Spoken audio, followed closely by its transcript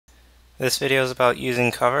This video is about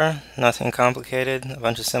using cover, nothing complicated, a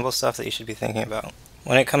bunch of simple stuff that you should be thinking about.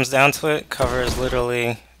 When it comes down to it, cover is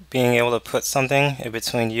literally being able to put something in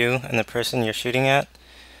between you and the person you're shooting at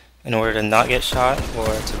in order to not get shot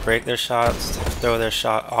or to break their shots, to throw their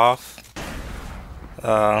shot off.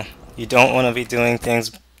 You don't want to be doing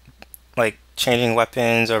things like changing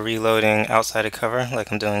weapons or reloading outside of cover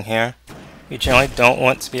like I'm doing here. You generally don't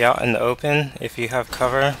want to be out in the open. If you have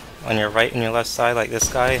cover on your right and your left side like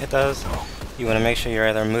this guy does, you want to make sure you're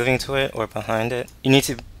either moving to it or behind it. You need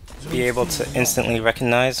to be able to instantly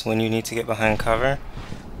recognize when you need to get behind cover.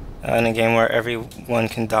 In a game where everyone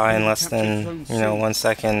can die in less than 1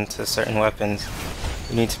 second to certain weapons,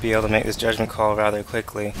 you need to be able to make this judgment call rather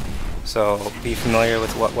quickly. So be familiar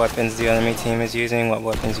with what weapons the enemy team is using, what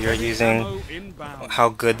weapons you're using, how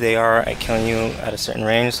good they are at killing you at a certain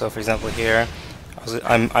range. So for example here,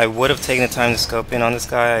 I would have taken the time to scope in on this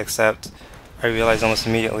guy, except I realized almost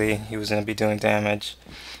immediately he was going to be doing damage.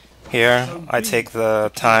 Here, I take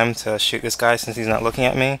the time to shoot this guy since he's not looking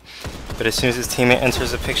at me, but as soon as his teammate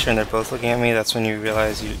enters the picture and they're both looking at me, that's when you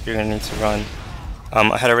realize you're going to need to run.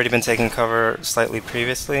 I had already been taking cover slightly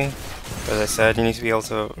previously, but as I said, you need to be able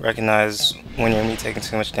to recognize when you're going to be taking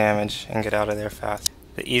too much damage and get out of there fast.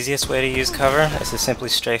 The easiest way to use cover is to simply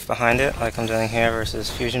strafe behind it, like I'm doing here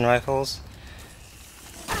versus fusion rifles.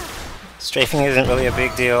 Strafing isn't really a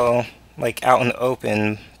big deal, like out in the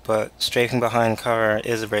open, but strafing behind cover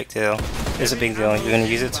is a big deal. You're going to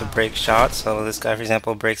use it to break shots, so this guy, for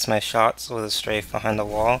example, breaks my shots with a strafe behind the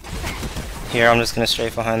wall. Here, I'm just going to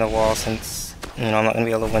strafe behind the wall since, I'm not going to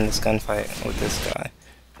be able to win this gunfight with this guy.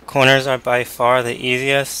 Corners are by far the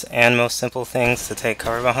easiest and most simple things to take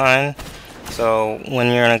cover behind. So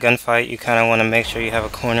when you're in a gunfight, you kind of want to make sure you have a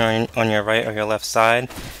corner on your right or your left side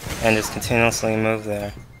and just continuously move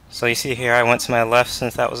there. So you see here, I went to my left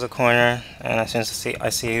since that was a corner, and as soon as I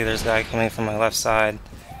see there's a guy coming from my left side,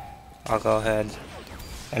 I'll go ahead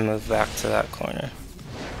and move back to that corner.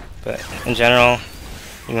 But in general,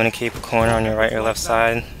 you want to keep a corner on your right or left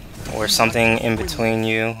side, or something in between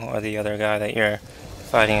you or the other guy that you're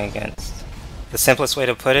fighting against. The simplest way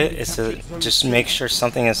to put it is to just make sure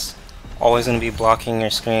something is always going to be blocking your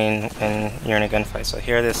screen when you're in a gunfight. So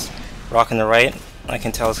here, this rock on the right, I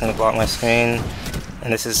can tell it's going to block my screen.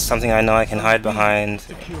 And this is something I know I can hide behind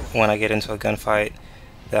when I get into a gunfight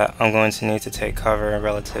that I'm going to need to take cover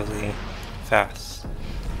relatively fast.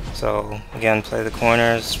 So again, play the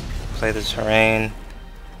corners, play the terrain,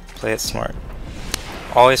 play it smart.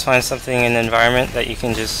 Always find something in the environment that you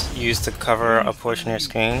can just use to cover a portion of your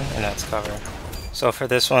screen, and that's cover. So for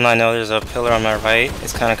this one, I know there's a pillar on my right.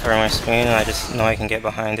 It's kind of covering my screen, and I just know I can get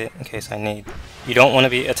behind it in case I need. You don't want to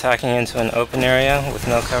be attacking into an open area with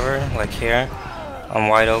no cover, like here. I'm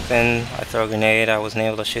wide open, I throw a grenade, I wasn't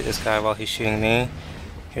able to shoot this guy while he's shooting me.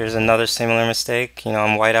 Here's another similar mistake,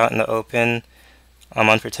 I'm wide out in the open, I'm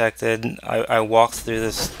unprotected, I walked through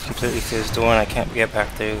this completely closed door and I can't get back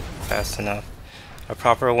through fast enough. A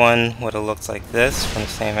proper one would have looked like this from the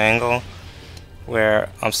same angle, where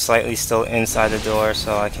I'm slightly still inside the door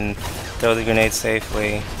so I can throw the grenade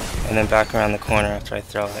safely and then back around the corner after I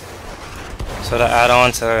throw it. So to add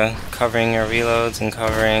on to covering your reloads and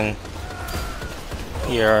covering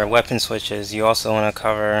your weapon switches, you also want to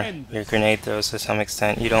cover your grenade throws to some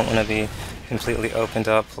extent. You don't want to be completely opened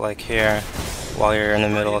up like here while you're in the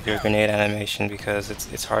middle of your grenade animation, because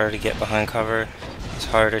it's harder to get behind cover, it's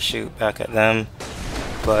harder to shoot back at them.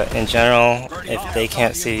 But in general, if they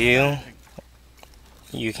can't see you,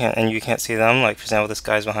 you can't see them, like for example this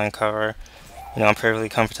guy's behind cover, I'm perfectly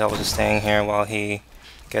comfortable just staying here while he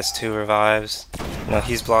gets 2 revives.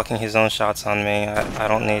 He's blocking his own shots on me, I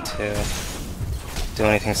don't need to do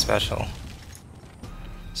anything special.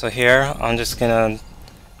 So here, I'm just gonna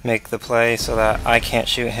make the play so that I can't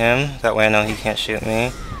shoot him, that way I know he can't shoot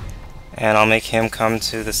me, and I'll make him come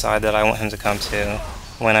to the side that I want him to come to,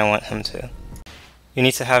 when I want him to. You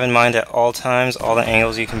need to have in mind at all times all the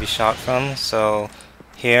angles you can be shot from. So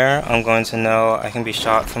here, I'm going to know I can be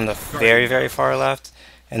shot from the very, very far left,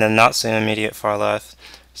 and then not so immediate far left.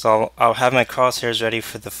 So I'll have my crosshairs ready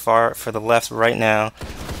for the left right now,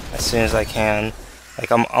 as soon as I can. Like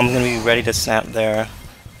I'm going to be ready to snap there,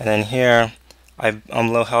 and then here I'm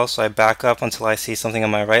low health, so I back up until I see something on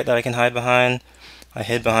my right that I can hide behind. I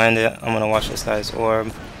hid behind it. I'm going to watch this guy's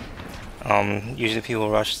orb. Usually people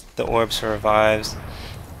rush the orbs for revives,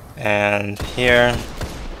 and here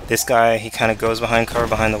this guy, he kind of goes behind cover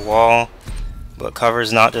behind the wall, but cover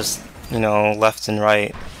is not just left and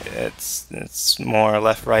right, it's more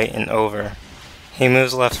left, right, and over. He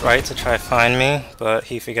moves left, right to try to find me, but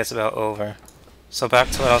he forgets about over. So back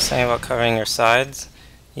to what I was saying about covering your sides.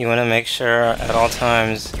 You want to make sure at all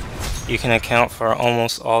times you can account for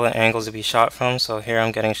almost all the angles to be shot from. So here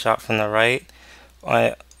I'm getting shot from the right.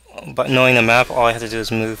 But knowing the map, all I have to do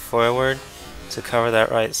is move forward to cover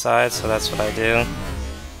that right side, so that's what I do.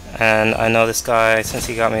 And I know this guy, since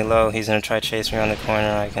he got me low, he's going to try to chase me around the corner.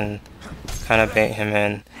 I can kind of bait him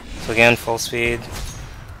in. So again, full speed.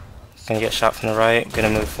 Gonna get shot from the right, gonna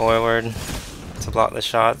move forward to block the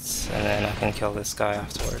shots, and then I can kill this guy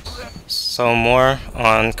afterwards. So more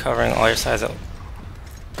on covering all your sides at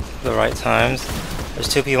the right times. There's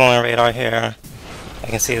two people on the radar here. I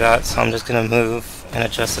can see that, so I'm just gonna move and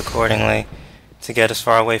adjust accordingly to get as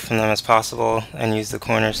far away from them as possible and use the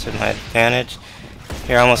corners to my advantage.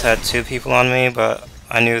 Here I almost had two people on me, but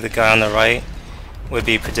I knew the guy on the right would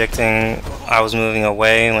be predicting I was moving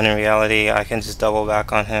away, when in reality I can just double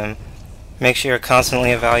back on him. Make sure you're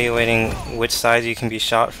constantly evaluating which side you can be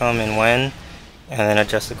shot from and when, and then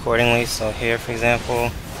adjust accordingly. So here, for example,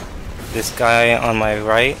 this guy on my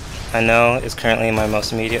right I know is currently my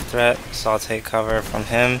most immediate threat, so I'll take cover from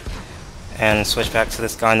him and switch back to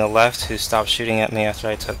this guy on the left who stopped shooting at me after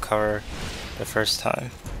I took cover the first time.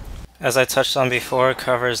 As I touched on before,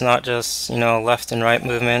 cover is not just, left and right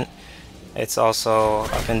movement. It's also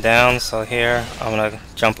up and down. So here I'm gonna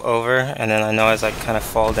jump over, and then I know as I kind of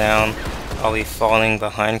fall down, I'll be falling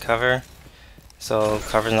behind cover. So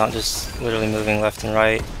cover's not just literally moving left and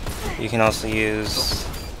right. You can also use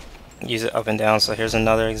it up and down. So here's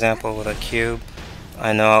another example with a cube.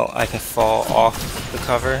 I know I can fall off the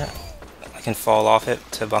cover. I can fall off it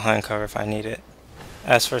to behind cover if I need it.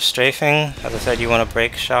 As for strafing, as I said, you want to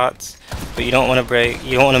break shots, but you don't want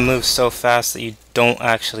to move so fast that you don't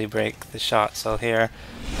actually break the shot. So here,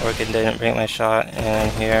 Orchid didn't break my shot,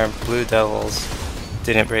 and here, Blue Devils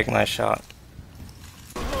didn't break my shot.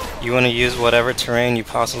 You want to use whatever terrain you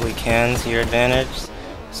possibly can to your advantage.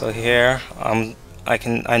 So here,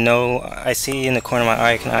 I see in the corner of my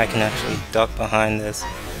eye, I can actually duck behind this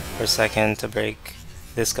for a second to break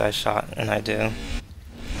this guy's shot, and I do.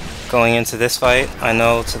 Going into this fight, I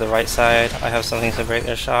know to the right side I have something to break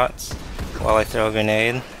their shots while I throw a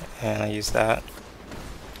grenade, and I use that.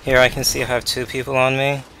 Here I can see I have two people on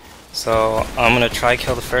me, so I'm going to try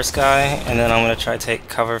kill the first guy, and then I'm going to try take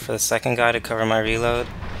cover for the second guy to cover my reload,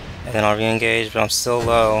 and then I'll re-engage, but I'm still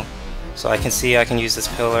low, so I can see I can use this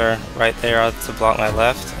pillar right there to block my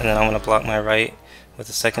left, and then I'm going to block my right with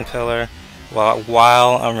the second pillar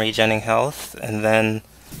while I'm regenerating health, and then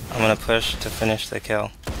I'm going to push to finish the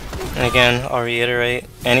kill. And again, I'll reiterate,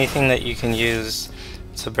 anything that you can use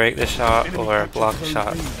to break the shot or block the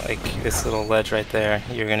shot, like this little ledge right there,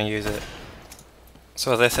 you're going to use it.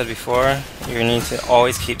 So as I said before, you're going to need to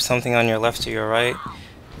always keep something on your left or your right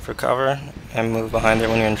for cover and move behind it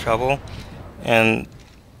when you're in trouble. And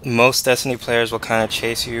most Destiny players will kind of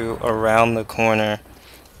chase you around the corner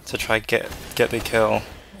to try get the kill,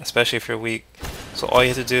 especially if you're weak. So all you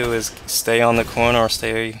have to do is stay on the corner or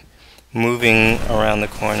stay moving around the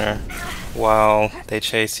corner while they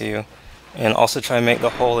chase you, and also try to make the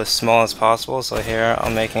hole as small as possible. So here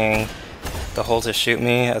I'm making the hole to shoot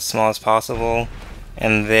me as small as possible,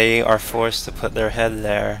 and they are forced to put their head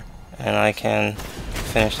there, and I can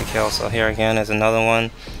finish the kill. So here again is another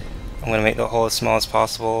one. I'm going to make the hole as small as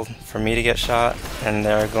possible for me to get shot, and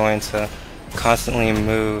they're going to constantly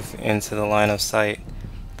move into the line of sight,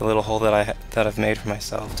 the little hole that I've made for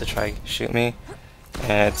myself to try shoot me.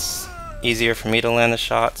 And it's easier for me to land the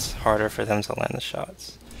shots, harder for them to land the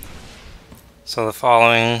shots. So the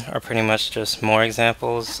following are pretty much just more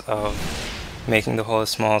examples of making the hole as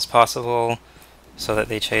small as possible so that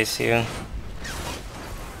they chase you.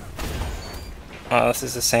 This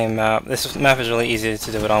is the same map. This map is really easy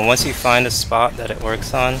to do it on. Once you find a spot that it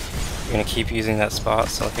works on, you're going to keep using that spot.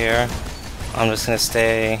 So here, I'm just going to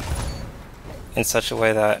stay in such a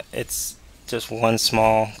way that it's just one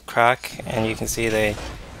small crack, and you can see they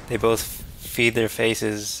both feed their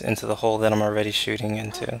faces into the hole that I'm already shooting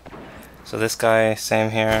into. So this guy,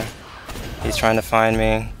 same here, he's trying to find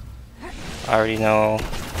me. I already know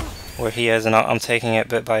where he is, and I'm taking it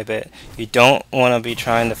bit by bit. You don't want to be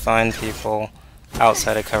trying to find people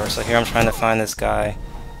outside of cover. So here I'm trying to find this guy,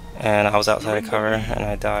 and I was outside of cover and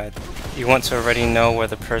I died. You want to already know where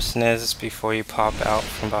the person is before you pop out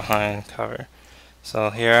from behind cover. So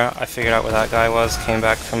here I figured out where that guy was, came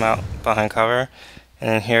back from out behind cover, and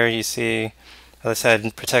then here you see, as I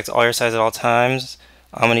said, protect all your sides at all times.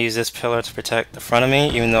 I'm going to use this pillar to protect the front of me,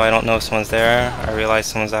 even though I don't know if someone's there. I realized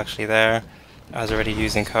someone's actually there. I was already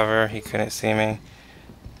using cover, he couldn't see me.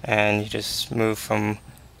 And you just move from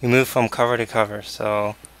cover to cover.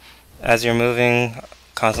 So as you're moving,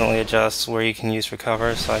 constantly adjust where you can use for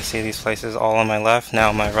cover. So I see these places all on my left, now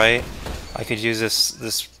on my right. I could use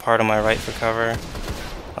this part on my right for cover.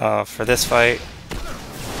 For this fight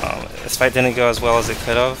didn't go as well as it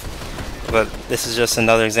could have, but this is just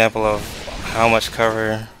another example of how much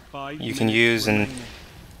cover you can use and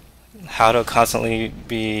how to constantly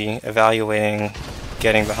be evaluating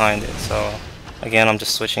getting behind it. So again, I'm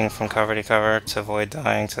just switching from cover to cover to avoid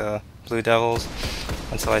dying to Blue Devils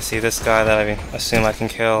until I see this guy that I assume I can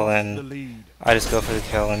kill, and I just go for the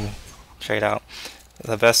kill and trade out.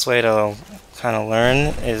 The best way to kind of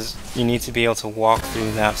learn is you need to be able to walk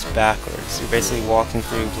through maps backwards. You're basically walking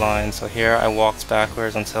through blind. So here I walked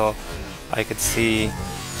backwards until I could see.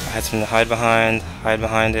 I had something to hide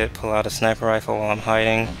behind it, pull out a sniper rifle while I'm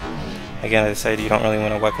hiding. Again, as I said, you don't really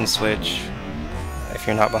want to weapon switch if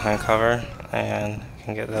you're not behind cover, and you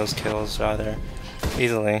can get those kills rather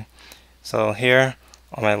easily. So here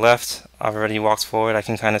on my left, I've already walked forward. I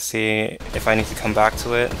can kind of see if I need to come back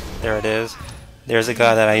to it. There it is. There's a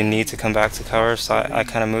guy that I need to come back to cover, so I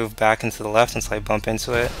kind of move back into the left until I bump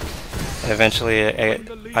into it, and eventually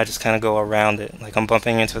I just kind of go around it. Like I'm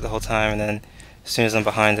bumping into it the whole time, and then as soon as I'm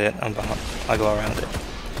behind it, I go around it.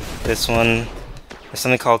 This one is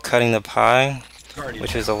something called cutting the pie,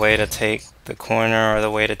 which is a way to take the corner or the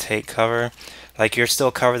way to take cover. Like you're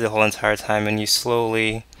still covered the whole entire time, and you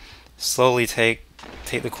slowly take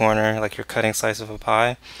the corner like you're cutting a slice of a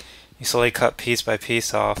pie. You slowly cut piece by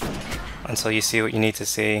piece off until you see what you need to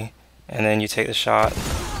see, and then you take the shot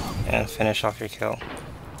and finish off your kill.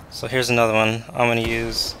 So here's another one. I'm gonna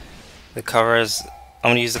use the corner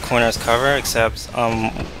as cover, except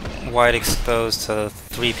I'm wide exposed to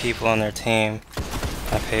 3 people on their team.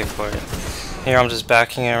 I pay for it. Here I'm just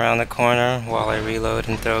backing around the corner while I reload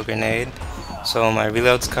and throw a grenade. So my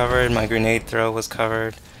reload's covered, my grenade throw was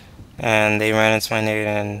covered, and they ran into my nade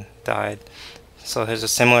and died. So here's a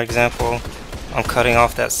similar example. I'm cutting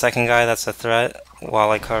off that second guy that's a threat while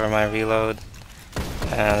I cover my reload,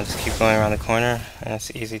 and I just keep going around the corner, and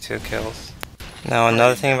it's easy 2 kills. Now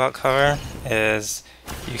another thing about cover is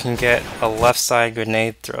you can get a left side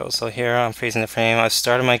grenade throw. So here I'm freezing the frame. I've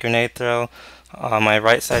started my grenade throw. My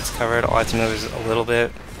right side's covered. All I have to move is a little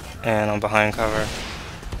bit, and I'm behind cover.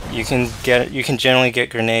 You can generally get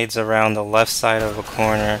grenades around the left side of a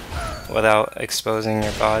corner without exposing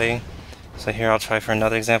your body. So here I'll try for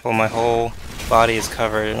another example. My whole body is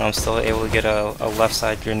covered, and I'm still able to get a left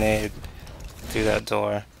side grenade through that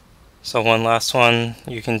door. So one last one,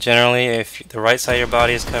 you can generally, if the right side of your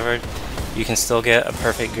body is covered, you can still get a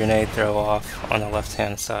perfect grenade throw off on the left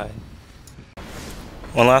hand side.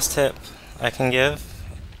 One last tip I can give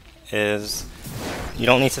is you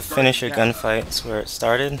don't need to finish your gunfights where it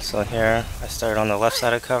started. So here I started on the left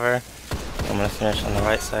side of cover, I'm going to finish on the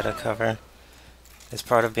right side of cover. It's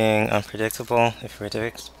part of being unpredictable. If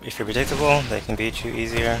you're predictable, they can beat you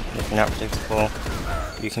easier. If you're not predictable,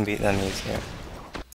 you can beat them easier.